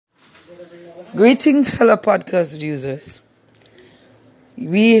Greetings, fellow podcast users.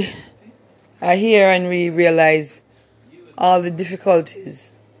 We are here and we realize all the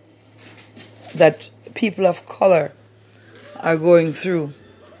difficulties that people of color are going through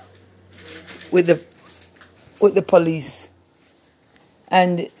with the police.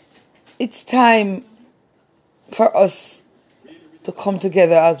 And it's time for us to come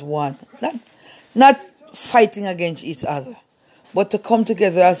together as one. Not fighting against each other, but to come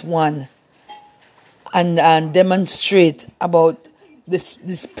together as one and demonstrate about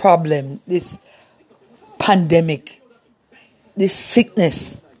this problem, this pandemic, this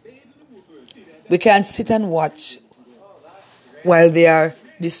sickness. We can't sit and watch while they are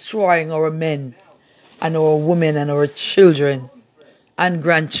destroying our men and our women and our children and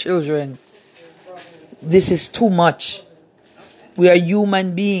grandchildren. This is too much. We are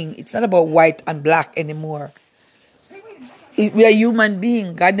human beings. It's not about white and black anymore. We are human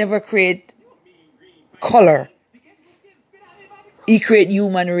beings. God never created color. He created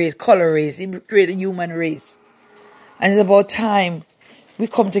human race, color race. He created human race. And it's about time we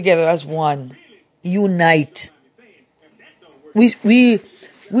come together as one. Unite. We're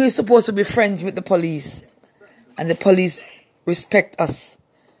supposed to be friends with the police. And the police respect us.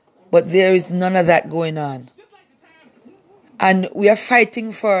 But there is none of that going on. And we are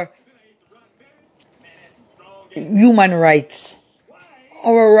fighting for human rights.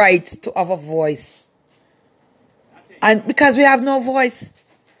 Our right to have a voice. And because we have no voice.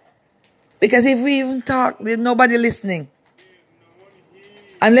 Because if we even talk, there's nobody listening.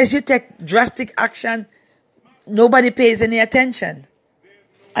 Unless you take drastic action, nobody pays any attention.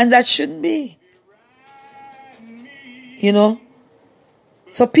 And that shouldn't be. You know?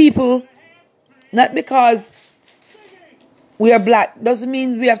 So people, not because we are black, doesn't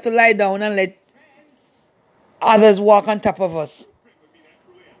mean we have to lie down and let others walk on top of us.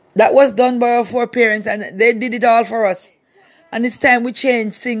 That was done by our foreparents and they did it all for us. And it's time we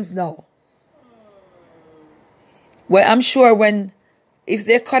change things now. Well, I'm sure if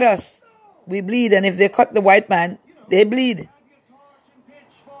they cut us, we bleed. And if they cut the white man, they bleed.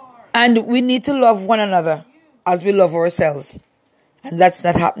 And we need to love one another as we love ourselves. And that's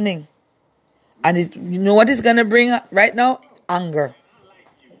not happening. And you know what it's going to bring right now? Anger.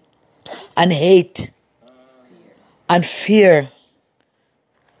 And hate. And fear.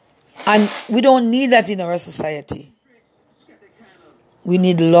 And we don't need that in our society. We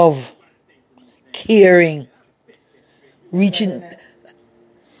need love, caring, reaching,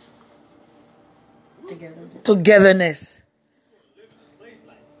 togetherness.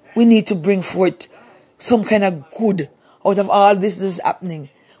 We need to bring forth some kind of good out of all this that is happening.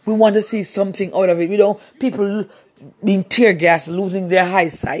 We want to see something out of it. We don't, people being tear gassed, losing their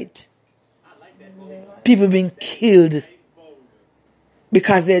eyesight. People being killed.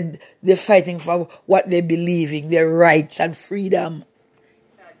 Because they're fighting for what they believe in, their rights and freedom.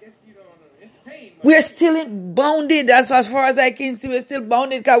 We're still bounded, as far as I can see. We're still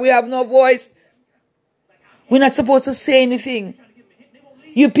bounded because we have no voice. We're not supposed to say anything.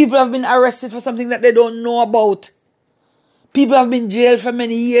 You people have been arrested for something that they don't know about. People have been jailed for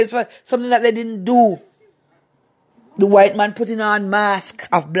many years for something that they didn't do. The white man putting on mask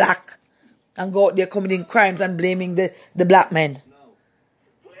of black and go out there committing crimes and blaming the black men.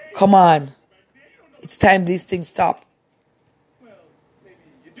 Come on. It's time these things stop.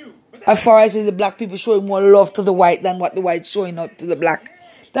 As far as the black people showing more love to the white than what the white showing out to the black.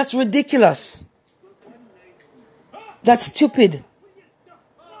 That's ridiculous. That's stupid.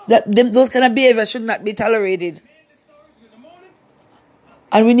 Those kind of behavior should not be tolerated.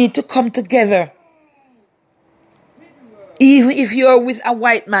 And we need to come together. Even if you're with a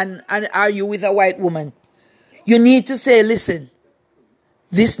white man and are you with a white woman, you need to say, listen,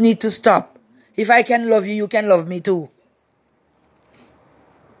 this need to stop. If I can love you, you can love me too.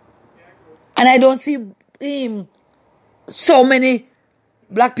 And I don't see so many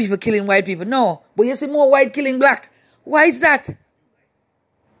black people killing white people. No. But you see more white killing black. Why is that?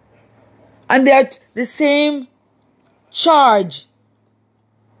 And they are the same charge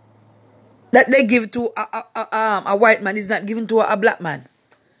that they give to a white man is not given to a black man.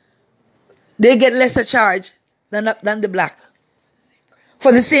 They get lesser charge than the black.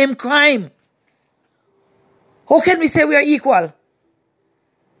 For the same crime. How can we say we are equal?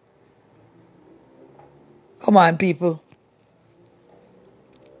 Come on, people.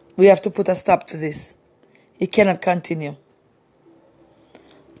 We have to put a stop to this. It cannot continue.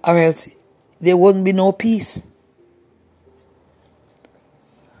 Or else there won't be no peace.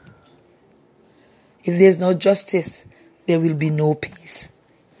 If there's no justice, there will be no peace.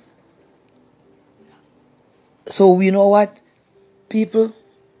 So you know what, people?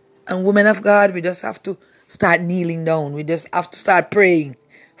 And women of God, we just have to start kneeling down. We just have to start praying,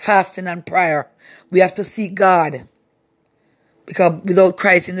 fasting and prayer. We have to seek God. Because without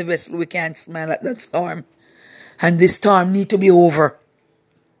Christ in the vessel, we can't smile at that storm. And this storm need to be over.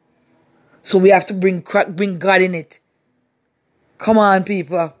 So we have to bring God in it. Come on,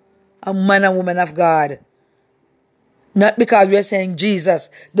 people. A man and woman of God. Not because we are saying Jesus.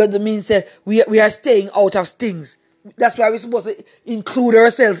 Doesn't mean that we are staying out of things. That's why we're supposed to include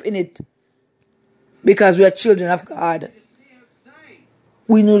ourselves in it. Because we are children of God.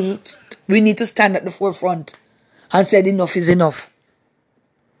 We need to stand at the forefront and say enough is enough.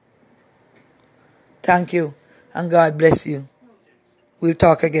 Thank you. And God bless you. We'll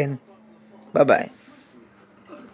talk again. Bye-bye.